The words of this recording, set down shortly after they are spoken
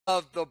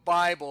of the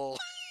Bible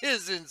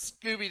is in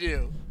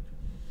Scooby-Doo.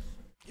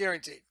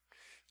 Guaranteed.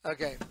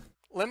 Okay,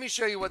 let me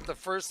show you what the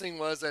first thing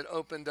was that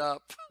opened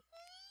up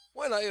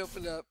when I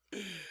opened up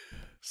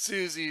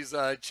Susie's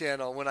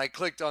channel. When I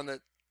clicked on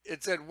it,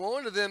 it said, "Woe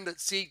unto them that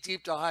seek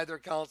deep to hide their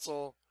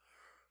counsel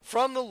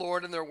from the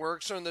Lord, and their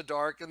works are in the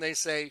dark, and they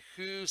say,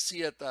 Who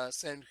seeth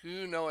us, and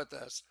who knoweth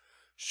us?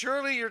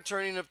 Surely your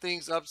turning of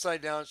things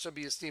upside down shall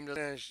be esteemed." I'm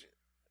going to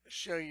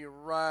show you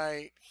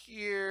right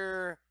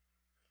here.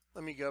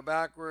 Let me go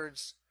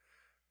backwards.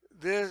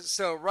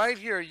 So right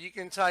here, you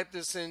can type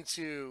this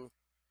into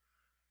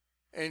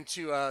the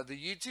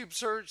YouTube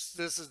search.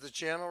 This is the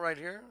channel right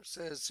here. It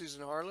says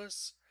Susan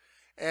Harless,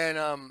 and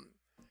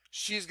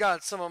she's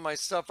got some of my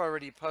stuff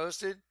already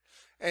posted.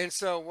 And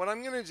so what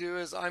I'm going to do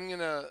is I'm going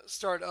to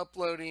start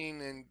uploading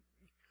and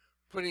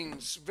putting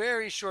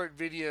very short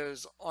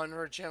videos on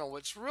her channel.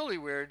 What's really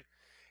weird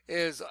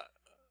is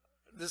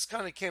this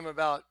kind of came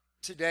about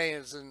today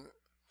as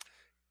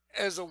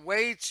a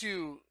way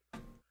to,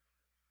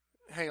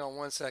 hang on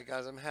one sec,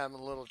 guys. I'm having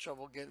a little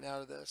trouble getting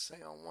out of this.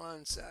 Hang on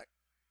one sec.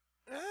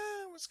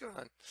 What's going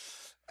on?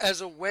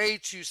 As a way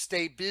to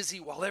stay busy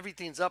while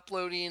everything's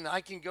uploading,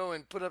 I can go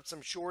and put up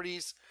some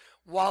shorties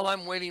while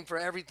I'm waiting for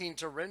everything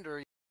to render.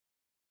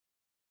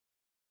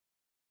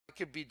 I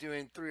could be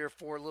doing 3 or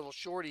 4 little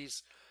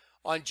shorties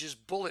on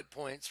just bullet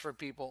points for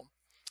people.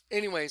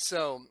 Anyway,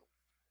 so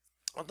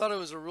I thought it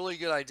was a really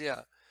good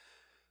idea.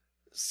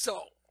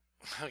 So,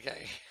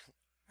 okay,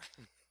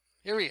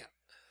 here we go.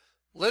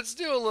 Let's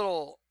do a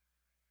little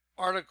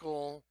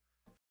article.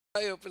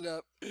 I opened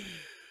up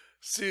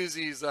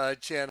Susie's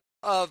channel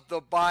of the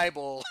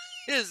Bible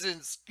is in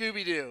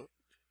Scooby-Doo.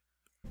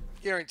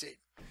 Guaranteed.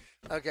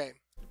 Okay,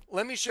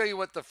 let me show you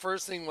what the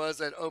first thing was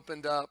that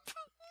opened up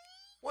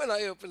when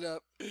I opened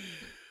up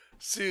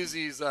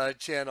Susie's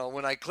channel.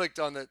 When I clicked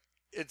on it,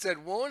 it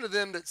said, "Woe unto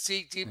them that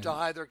seek deep to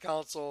hide their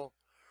counsel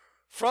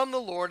from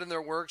the Lord, and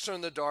their works are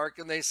in the dark,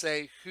 and they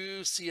say,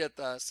 Who seeth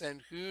us,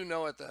 and who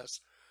knoweth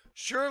us?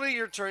 Surely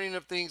your turning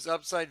of things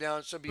upside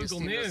down shall be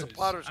esteemed as a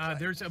potter's clay."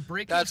 There's a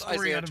breaking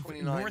story out of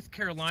North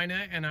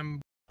Carolina, and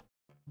I'm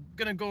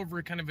going to go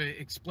over kind of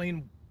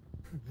explain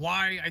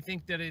why I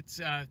think that it's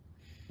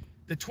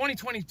the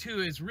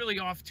 2022 is really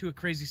off to a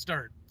crazy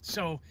start.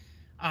 So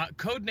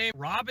codename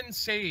Robin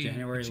Sage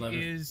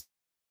is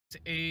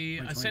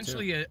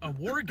essentially a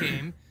war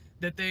game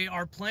that they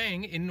are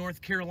playing in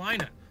North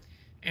Carolina,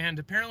 and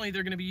apparently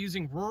they're going to be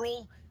using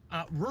rural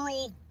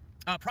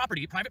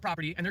property, private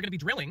property, and they're going to be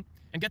drilling.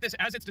 And get this,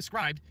 as it's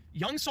described,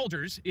 young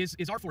soldiers is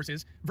our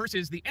forces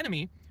versus the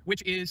enemy,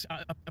 which is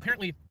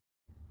apparently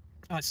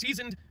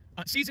seasoned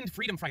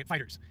freedom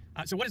fighters.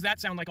 So what does that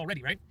sound like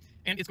already, right?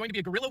 And it's going to be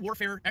a guerrilla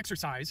warfare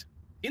exercise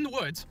in the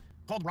woods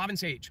called Robin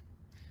Sage.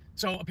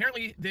 So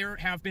apparently there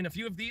have been a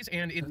few of these,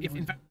 and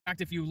in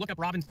fact, if you look up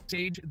Robin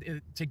Sage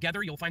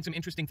together, you'll find some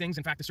interesting things.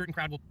 In fact, a certain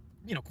crowd will,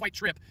 quite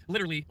trip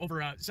literally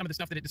over some of the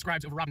stuff that it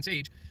describes over Robin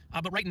Sage.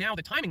 But right now,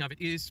 the timing of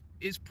it is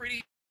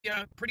pretty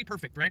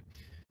perfect, right?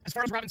 As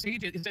far as Robin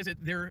Sage, it says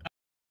that they're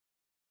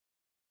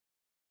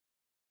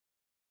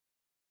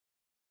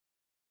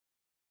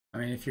I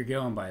mean, if you're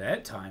going by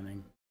that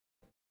timing.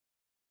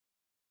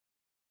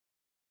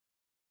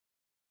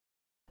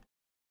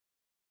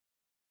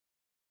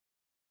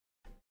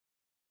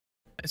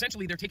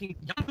 Essentially, they're taking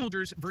young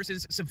soldiers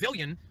versus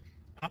civilian,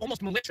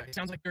 almost militia. It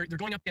sounds like they're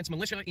going up against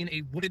militia in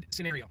a wooded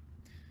scenario.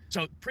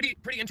 So pretty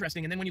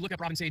interesting. And then when you look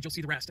up Robin Sage, you'll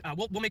see the rest.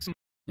 We'll make some.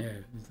 Yeah,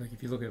 it's like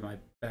if you look at my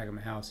back of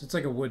my house, it's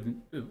like a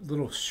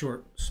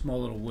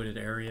small little wooded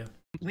area.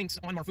 Links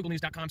on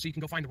marfugalnews.com so you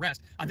can go find the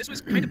rest. This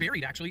was kind of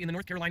buried actually in the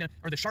North Carolina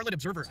or the Charlotte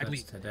Observer, I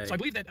believe. Today. So I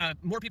believe that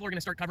more people are going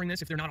to start covering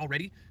this if they're not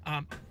already.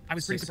 I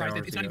was pretty surprised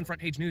that it's not even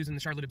front page news in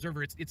the Charlotte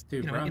Observer. It's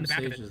Dude, in the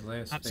back of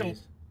it. So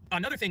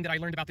another thing that I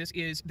learned about this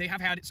is they've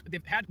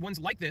had ones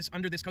like this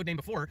under this code name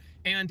before,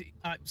 and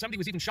somebody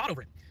was even shot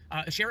over it.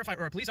 A sheriff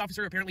or a police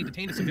officer apparently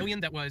detained a civilian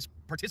that was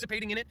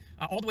participating in it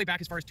all the way back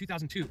as far as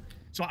 2002.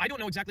 So I don't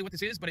know exactly what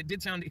this is, but it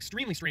did sound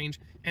extremely strange,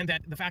 and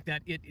that the fact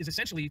that it is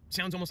essentially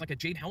sounds almost like a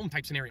Jade Helm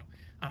type scenario.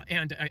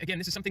 And again,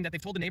 this is something that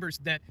they've told the neighbors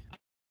that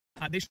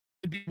they should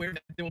be aware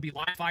that there will be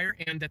live fire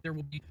and that there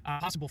will be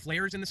possible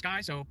flares in the sky.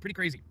 So pretty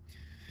crazy.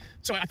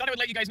 So I thought I would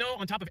let you guys know,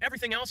 on top of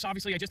everything else,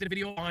 obviously I just did a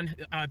video on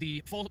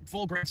the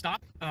full ground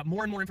stop.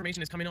 More and more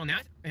information is coming on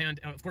that. And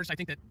of course, I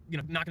think that,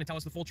 not going to tell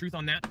us the full truth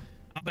on that.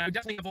 But I would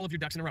definitely have all of your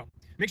ducks in a row.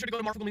 Make sure to go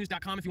to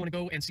marfugalnews.com if you want to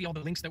go and see all the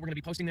links that we're going to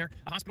be posting there.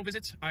 Hospital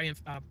visits. I have,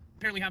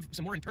 apparently have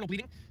some more internal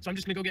bleeding. So I'm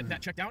just going to go get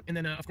that checked out. And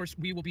then, of course,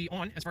 we will be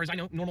on, as far as I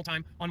know, normal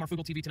time on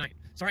Marfugal TV tonight.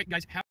 So, all right,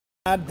 guys,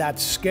 Had that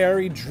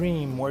scary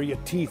dream where your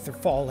teeth are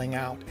falling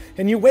out.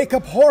 And you wake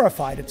up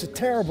horrified. It's a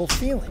terrible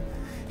feeling.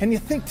 And you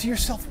think to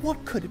yourself,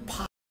 what could it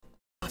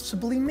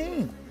possibly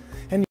mean?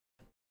 And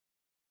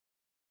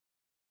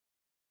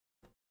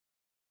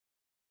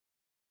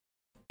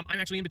I'm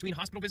actually in between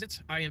hospital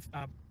visits. I have,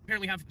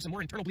 apparently have some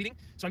more internal bleeding,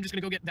 so I'm just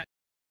going to go get that.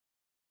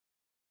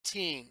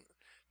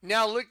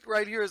 Now look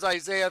right here is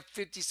Isaiah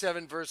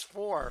 57 verse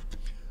 4.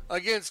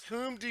 Against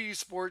whom do you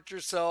sport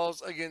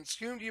yourselves? Against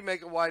whom do you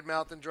make a wide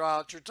mouth and draw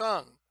out your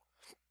tongue?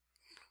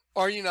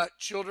 Are you not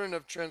children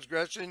of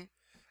transgression?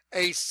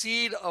 A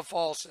seed of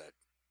falsehood.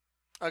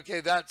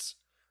 Okay, that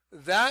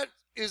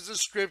is the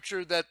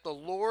scripture that the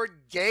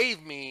Lord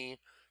gave me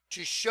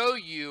to show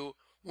you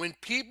when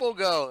people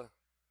go.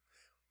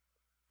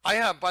 I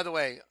have, by the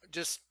way,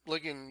 just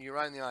looking you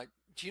right in the eye.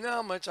 Do you know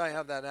how much I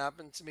have that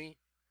happen to me?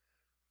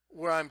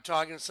 Where I'm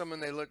talking to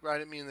someone, they look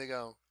right at me and they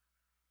go.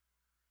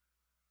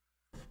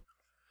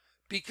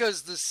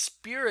 Because the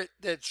spirit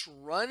that's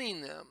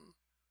running them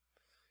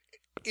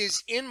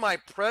is in my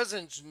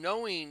presence,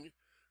 knowing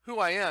who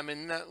I am.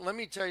 And let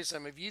me tell you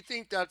something. If you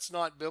think that's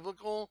not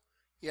biblical,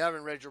 you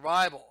haven't read your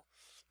Bible.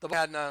 The Bible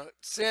had no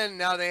sin.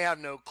 Now they have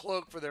no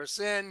cloak for their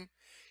sin.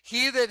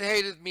 He that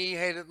hateth me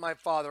hateth my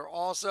Father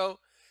also.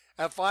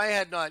 If I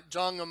had not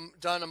done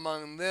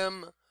among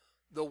them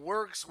the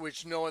works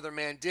which no other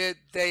man did,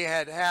 they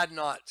had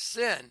not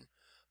sin.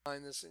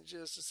 Find this in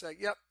just a sec.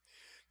 Yep.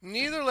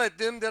 Neither let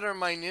them that are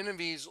mine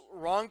enemies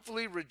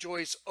wrongfully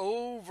rejoice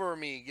over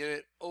me. Get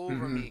it?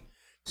 Over me.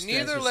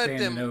 Neither let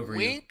them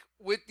wink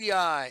with the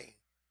eye,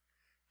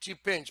 to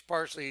pinch,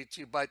 partially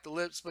to bite the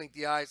lips, blink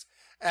the eyes,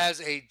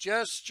 as a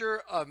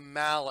gesture of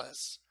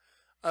malice.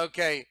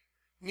 Okay.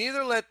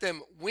 Neither let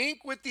them wink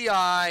with the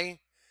eye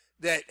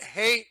that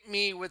hate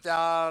me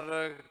without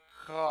a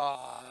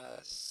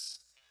cause.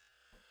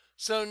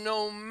 So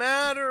no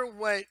matter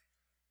what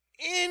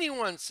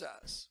anyone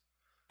says,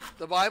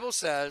 the Bible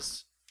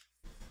says,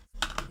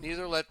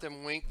 neither let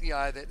them wink the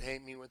eye that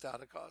hate me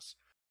without a cause.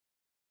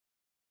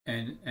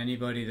 And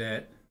anybody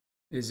that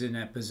is in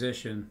that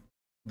position,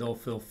 they'll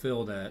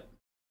fulfill that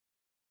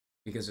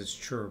because it's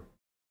true.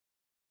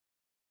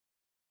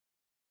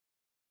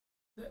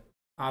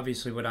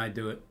 Obviously, when I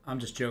do it, I'm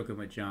just joking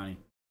with Johnny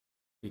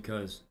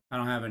because I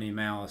don't have any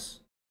malice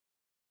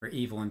or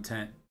evil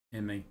intent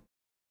in me.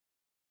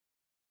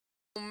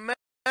 No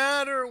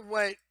matter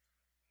what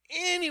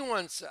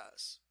anyone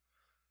says,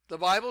 the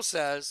Bible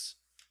says,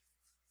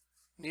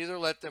 neither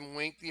let them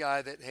wink the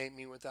eye that hate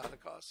me without a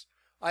cause.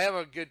 I have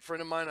a good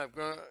friend of mine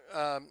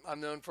I've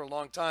known for a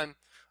long time.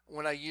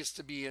 When I used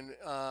to be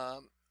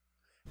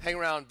hang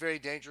around very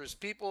dangerous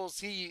people,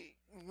 he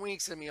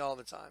winks at me all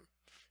the time.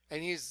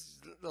 And he's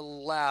the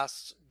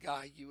last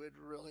guy you would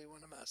really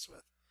want to mess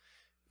with.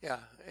 Yeah,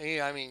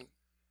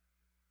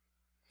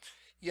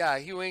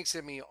 he winks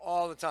at me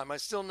all the time. I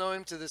still know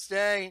him to this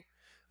day.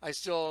 I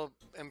still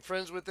am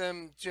friends with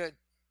him to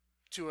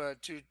a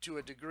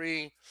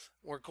degree.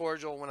 We're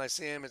cordial when I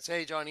see him. It's,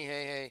 hey, Johnny,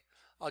 hey.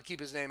 I'll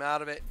keep his name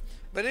out of it.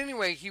 But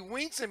anyway, he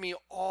winks at me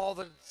all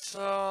the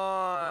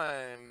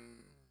time.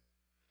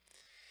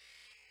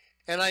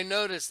 And I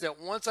noticed that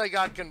once I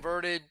got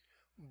converted,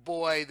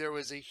 boy, there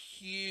was a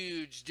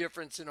huge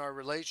difference in our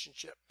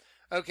relationship.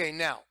 Okay,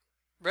 now,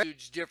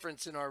 huge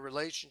difference in our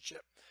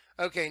relationship.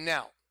 Okay,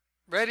 now,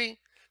 ready?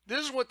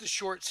 This is what the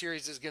short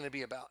series is going to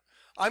be about.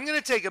 I'm going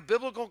to take a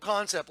biblical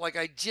concept like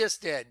I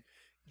just did.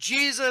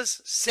 Jesus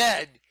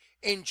said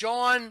in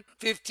John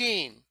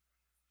 15,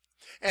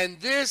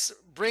 and this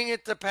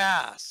bringeth to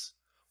pass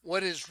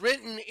what is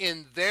written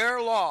in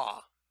their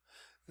law.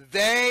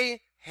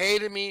 They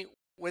hated me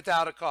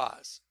without a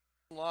cause.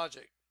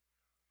 Logic.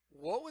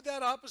 What would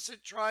that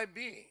opposite tribe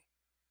be?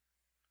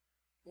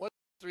 What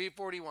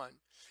 341?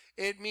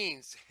 It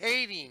means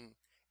hating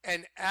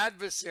an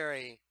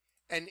adversary,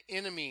 an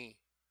enemy,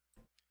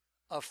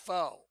 a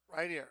foe.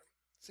 Right here.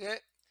 See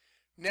it?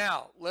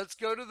 Now, let's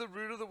go to the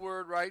root of the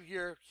word right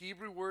here.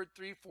 Hebrew word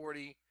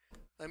 340.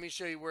 Let me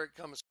show you where it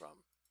comes from.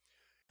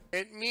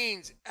 It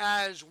means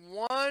as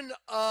one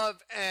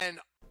of an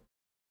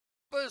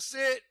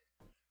opposite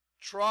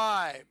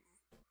tribe.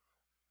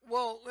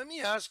 Well, let me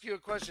ask you a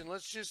question.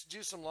 Let's just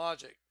do some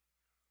logic.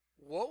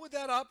 What would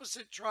that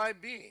opposite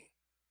tribe be?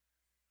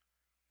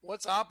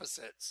 What's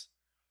opposites?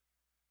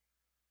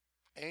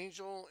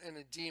 Angel and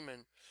a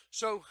demon.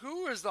 So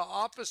who is the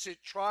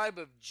opposite tribe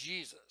of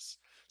Jesus?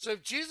 So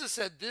if Jesus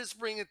said, this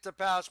bringeth to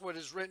pass what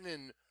is written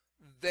in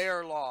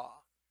their law,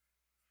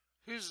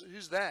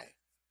 who's they?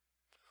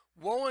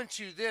 Woe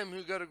unto them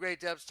who go to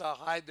great depths to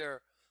hide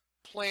their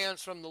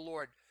plans from the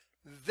Lord.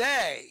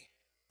 They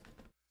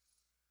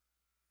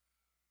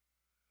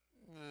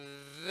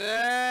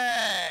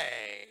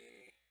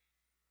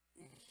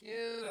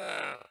you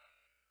know,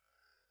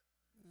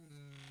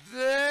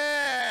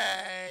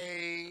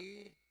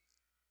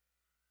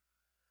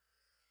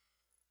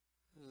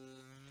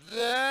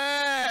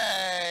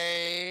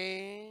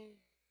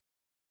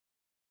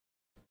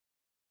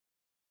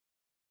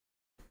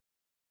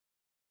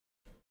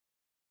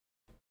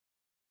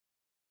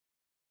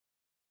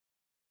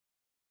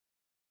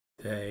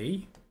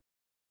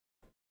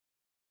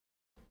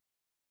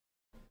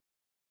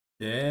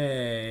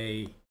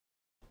 They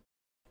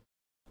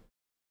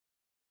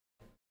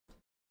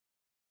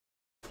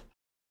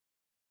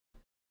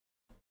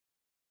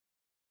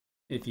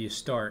if you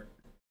start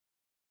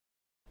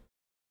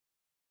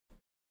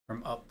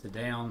from up to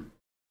down,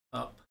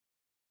 up,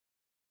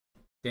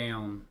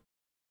 down,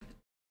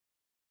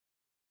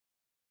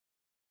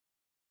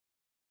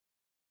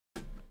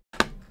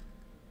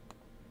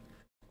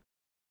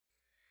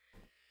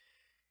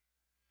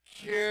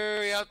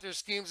 carry out their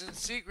schemes in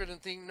secret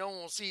and think no one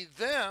will see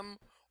them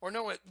or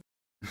know it.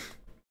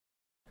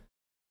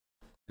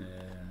 Yeah,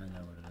 I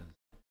know what it is.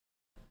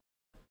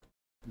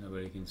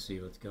 Nobody can see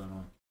what's going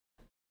on.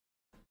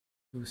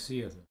 Who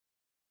seeth it?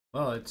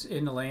 Well, it's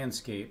in the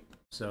landscape.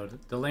 So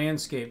the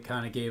landscape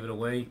kind of gave it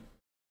away.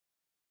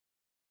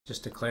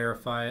 Just to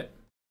clarify it.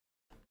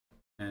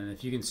 And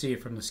if you can see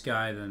it from the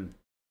sky, then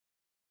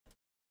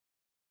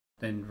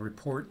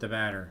report the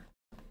matter.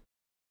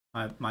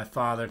 My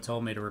father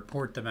told me to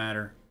report the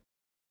matter.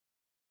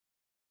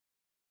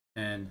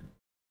 And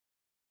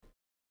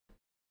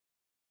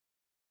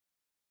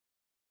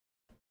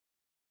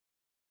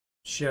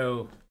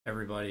show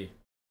everybody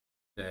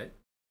that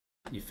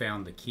you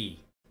found the key.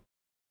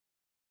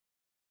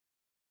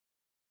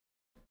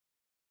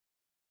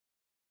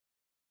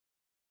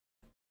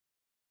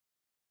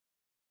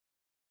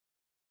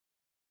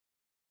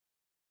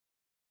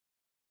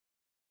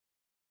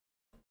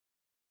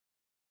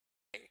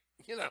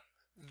 You know,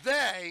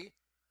 they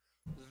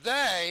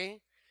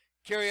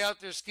carry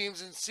out their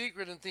schemes in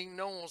secret and think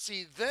no one will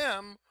see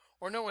them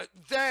or know what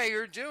they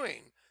are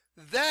doing.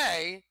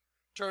 They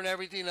turn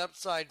everything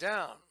upside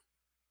down.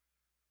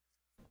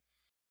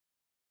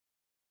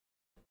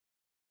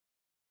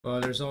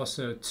 Well, there's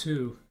also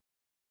two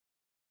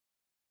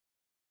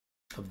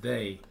of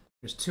they.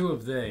 There's two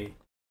of they,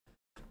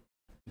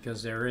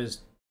 because there is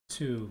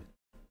two.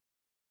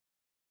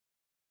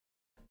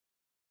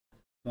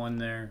 One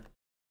there,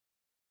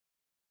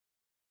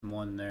 and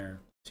one there.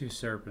 Two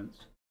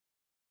serpents.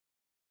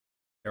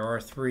 There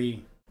are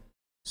three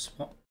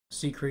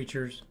sea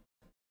creatures,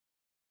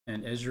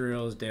 and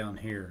Israel is down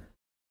here.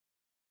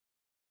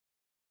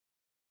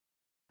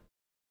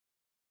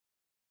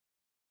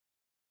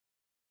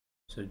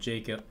 So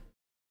Jacob,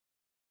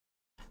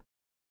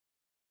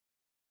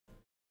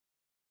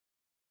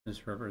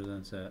 this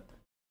represents that.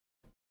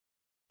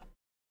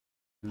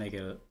 Make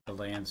it a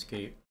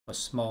landscape, a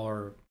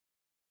smaller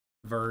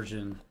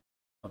version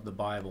of the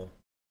Bible,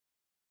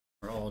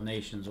 where all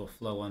nations will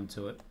flow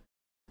unto it.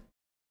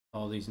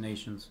 All these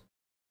nations.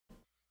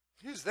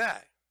 Who's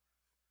that?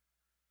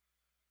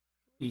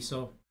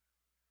 Esau.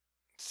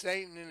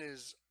 Satan and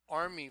his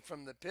army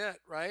from the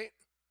pit, right?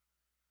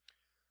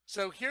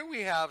 So here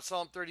we have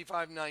Psalm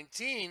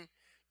 35:19.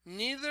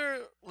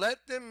 Neither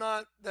let them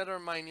not that are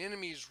mine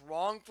enemies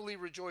wrongfully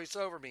rejoice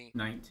over me.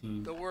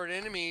 19. The word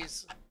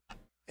enemies,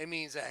 it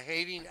means a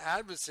hating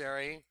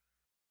adversary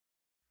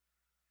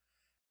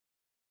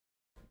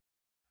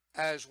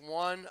as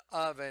one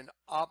of an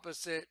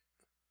opposite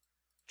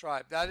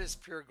tribe. That is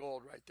pure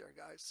gold right there,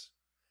 guys.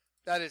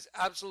 That is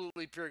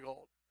absolutely pure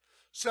gold.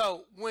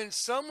 So when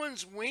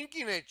someone's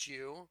winking at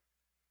you,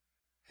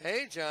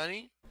 hey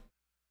Johnny,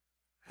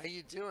 how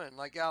you doing?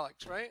 Like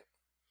Alex, right?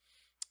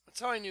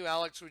 That's how I knew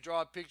Alex would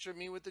draw a picture of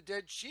me with the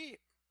dead sheep.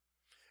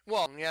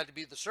 Well, it had to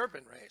be the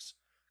serpent race,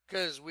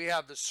 because we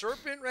have the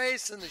serpent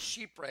race and the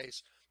sheep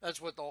race.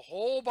 That's what the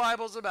whole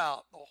Bible's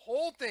about. The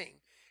whole thing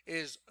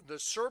is the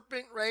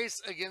serpent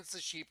race against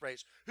the sheep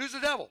race. Who's the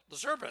devil? The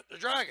serpent, the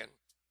dragon.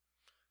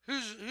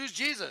 Who's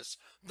Jesus?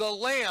 The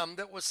lamb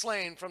that was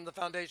slain from the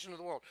foundation of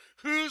the world.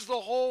 Who's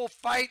the whole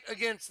fight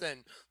against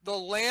then? The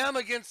lamb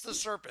against the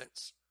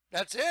serpents.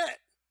 That's it.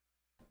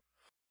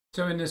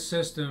 So in this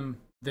system,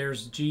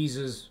 there's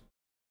Jesus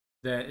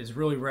that is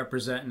really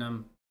representing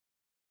them,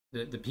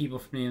 the people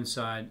from the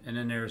inside, and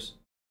then there's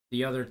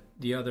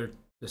the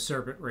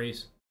serpent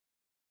race,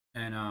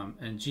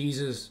 and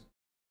Jesus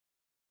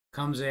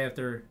comes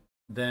after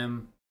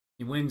them.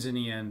 He wins in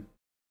the end,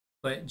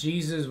 but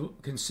Jesus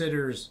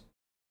considers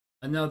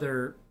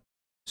another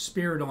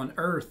spirit on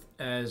earth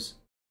as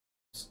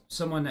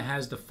someone that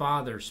has the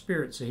Father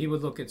spirit. So he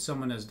would look at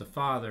someone as the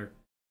Father,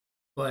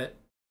 but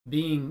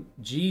being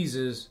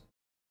Jesus,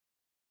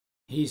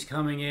 he's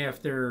coming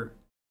after,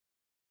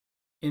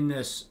 in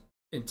this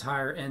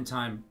entire end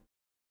time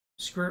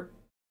script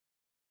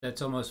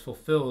that's almost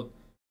fulfilled,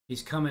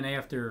 he's coming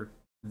after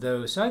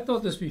those. So I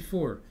thought this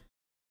before.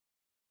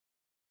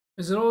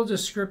 Is it all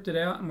just scripted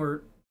out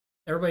and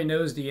everybody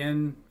knows the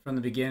end from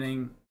the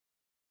beginning,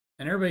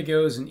 and everybody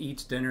goes and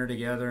eats dinner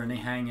together and they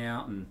hang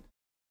out, and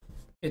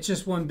it's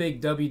just one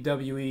big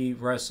WWE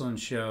wrestling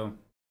show?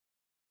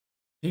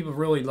 People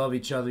really love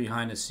each other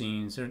behind the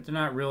scenes. They're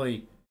not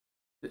really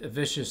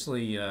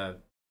viciously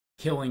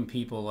killing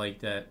people like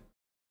that,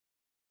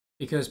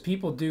 because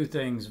people do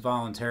things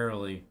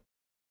voluntarily,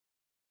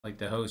 like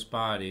the host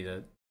body,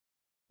 the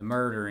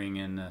murdering,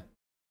 and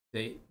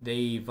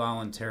they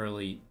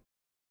voluntarily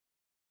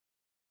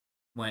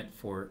went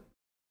for it.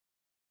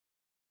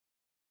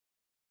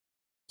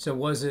 So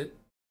was it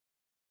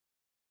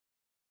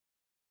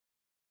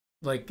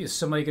like, is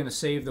somebody going to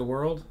save the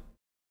world?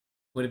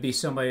 Would it be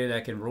somebody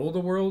that can rule the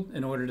world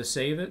in order to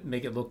save it,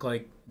 make it look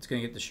like it's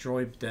going to get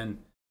destroyed, but then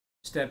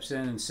steps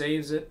in and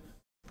saves it?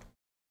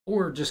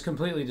 Or just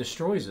completely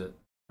destroys it,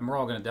 and we're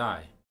all going to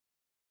die?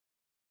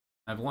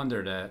 I've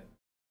wondered that.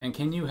 And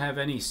can you have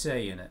any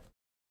say in it?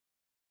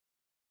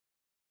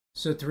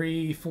 So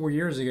 3-4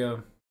 years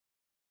ago,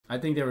 I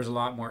think there was a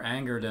lot more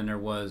anger than there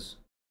was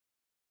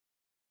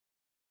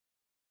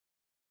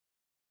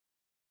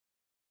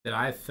that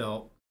I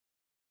felt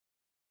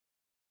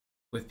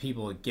with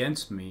people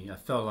against me. I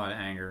felt a lot of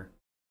anger.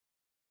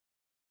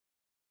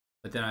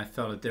 But then I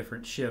felt a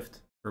different shift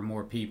for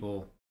more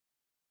people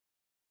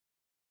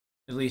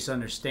at least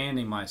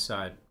understanding my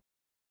side.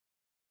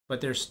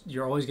 But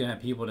you're always gonna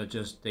have people that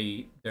just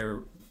they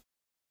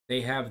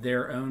have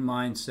their own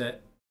mindset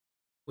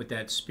with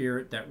that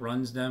spirit that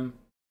runs them,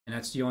 and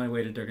that's the only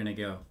way that they're gonna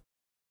go.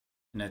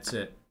 And that's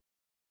it.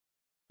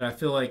 But I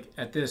feel like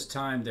at this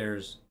time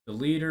there's the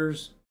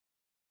leaders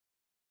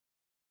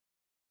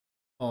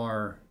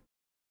are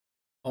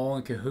all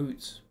in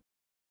cahoots,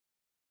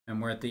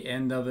 and we're at the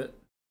end of it.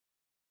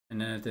 And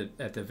then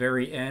at the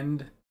very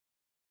end,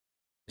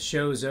 the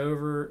show's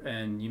over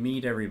and you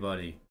meet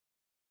everybody.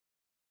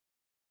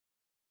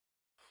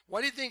 What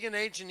do you think in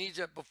ancient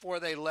Egypt before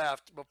they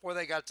left, before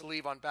they got to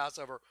leave on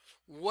Passover,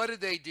 what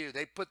did they do?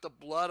 They put the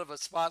blood of a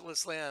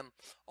spotless lamb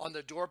on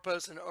the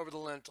doorpost and over the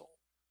lintel.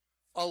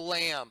 A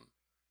lamb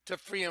to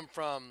free him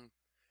from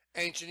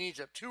ancient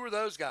Egypt. Who were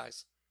those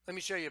guys? Let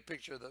me show you a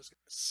picture of those guys.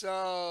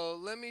 So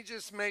let me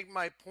just make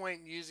my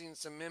point using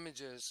some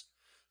images.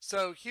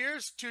 So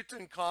here's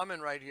Tutankhamun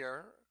right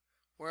here,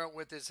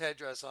 with his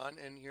headdress on,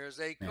 and here's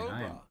a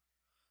cobra.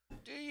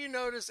 Do you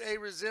notice a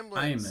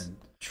resemblance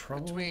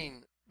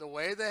between the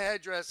way the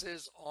headdress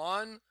is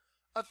on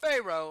a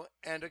pharaoh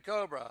and a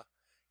cobra?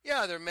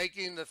 Yeah, they're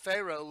making the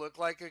pharaoh look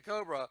like a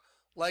cobra,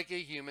 like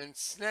a human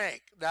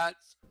snake. That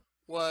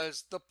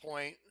was the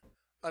point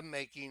of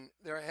making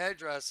their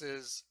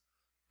headdresses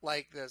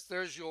like this.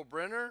 There's Yul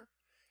Brynner,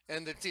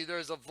 and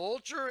there's a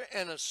vulture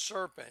and a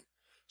serpent.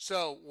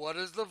 So what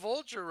does the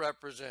vulture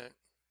represent?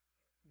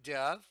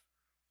 Death.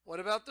 What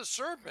about the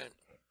serpent?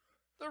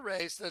 The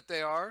race that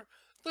they are.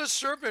 The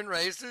serpent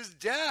race is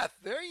death.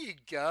 There you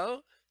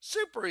go.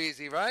 Super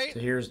easy, right? So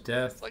here's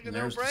death, like and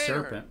there's the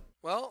serpent.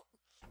 Well,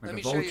 let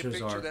me show you a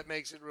picture that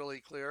makes it really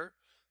clear.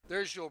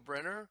 There's Yul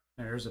Brynner.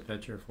 There's a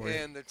picture for you.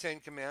 And the Ten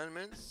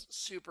Commandments.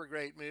 Super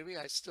great movie.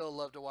 I still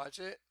love to watch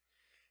it.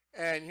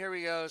 And here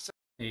we go. So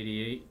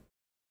 88,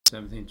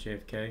 17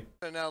 JFK.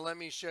 So now let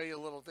me show you a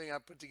little thing I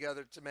put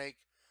together to make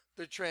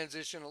the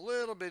transition a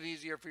little bit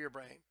easier for your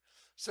brain.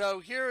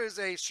 So here is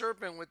a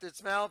serpent with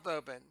its mouth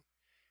open.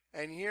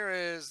 And here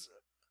is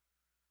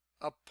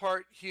a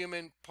part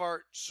human,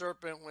 part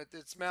serpent with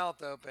its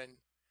mouth open.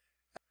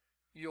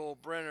 Yul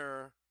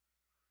Brynner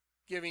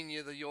giving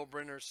you the Yul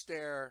Brynner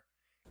stare.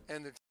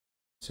 And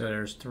so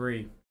there's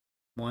 3,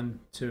 1,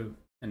 2,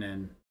 and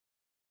then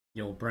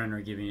Yul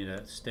Brynner giving you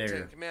that stare.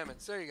 Ten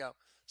Commandments. There you go.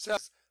 So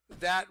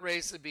that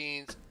race of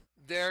beings,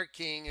 their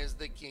king is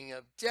the king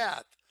of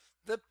death.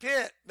 The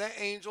pit, the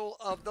angel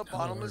of the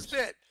bottomless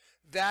pit.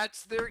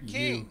 That's their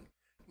king.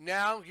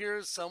 Now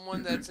here's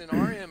someone that's in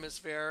our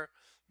hemisphere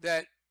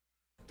that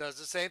does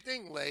the same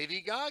thing,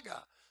 Lady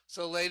Gaga.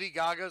 So Lady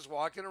Gaga's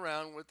walking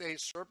around with a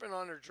serpent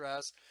on her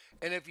dress.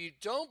 And if you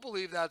don't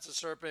believe that's a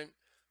serpent,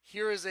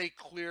 here is a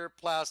clear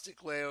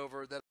plastic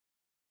layover that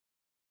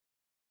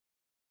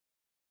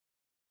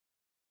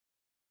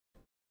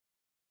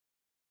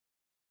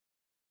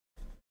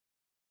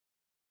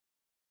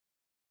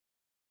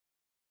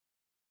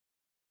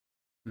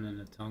and then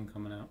the tongue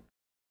coming out.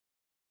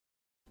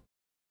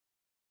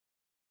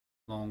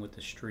 Along with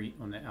the street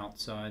on the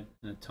outside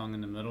and the tongue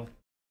in the middle.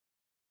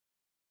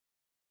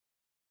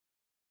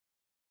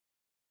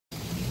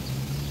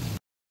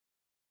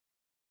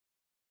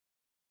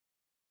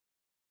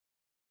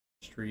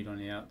 Street on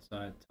the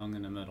outside, tongue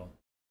in the middle.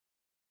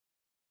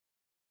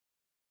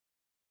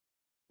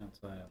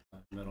 Outside,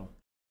 middle.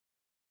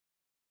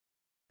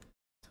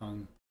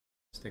 Tongue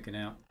sticking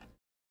out.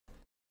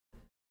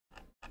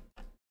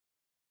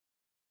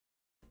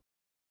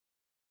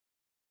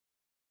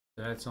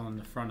 So that's on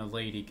the front of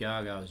Lady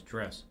Gaga's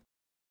dress.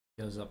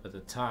 Goes up at the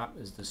top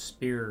is the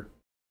spearhead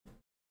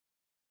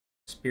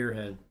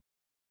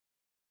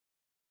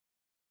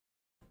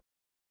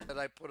that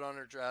I put on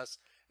her dress.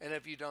 And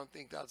if you don't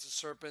think that's a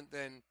serpent,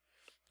 then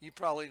you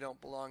probably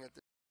don't belong at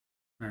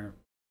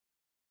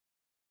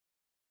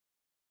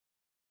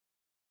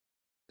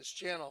this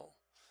channel.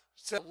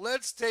 So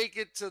let's take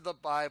it to the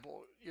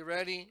Bible. You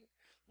ready?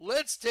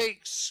 Let's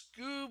take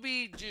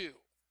Scooby-Doo.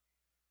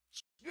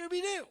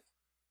 Scooby-Doo.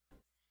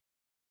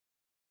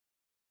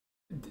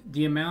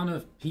 The amount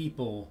of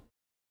people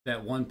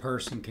that one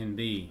person can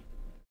be.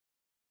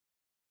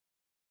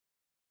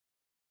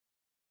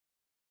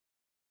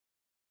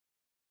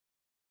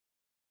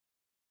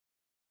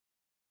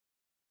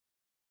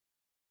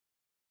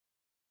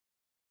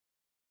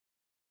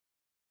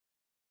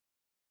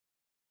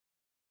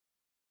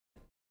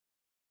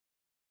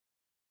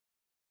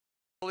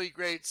 Really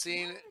great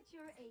scene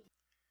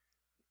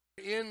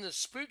in the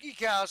spooky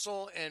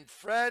castle, and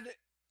Fred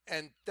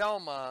and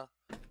Thelma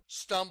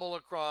stumble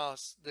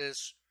across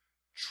this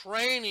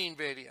training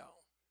video.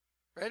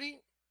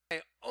 Ready?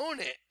 I own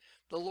it.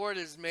 The Lord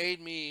has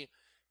made me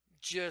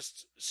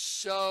just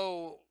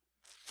so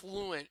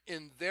fluent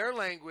in their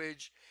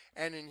language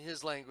and in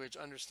his language,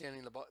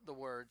 understanding the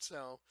word.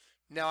 So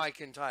now I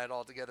can tie it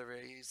all together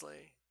very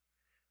easily.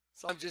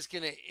 So I'm just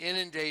going to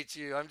inundate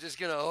you. I'm just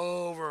going to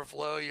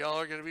overflow. Y'all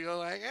are going to be going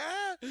like,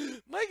 ah,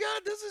 my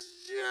God, this is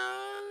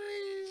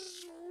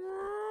Johnny's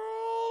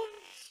world.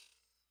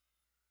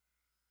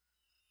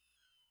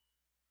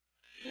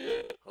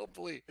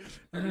 Hopefully,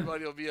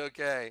 everybody will be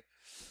okay.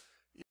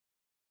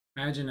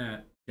 Imagine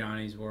that,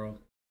 Johnny's world.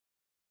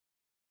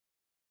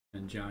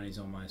 And Johnny's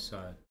on my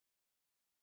side.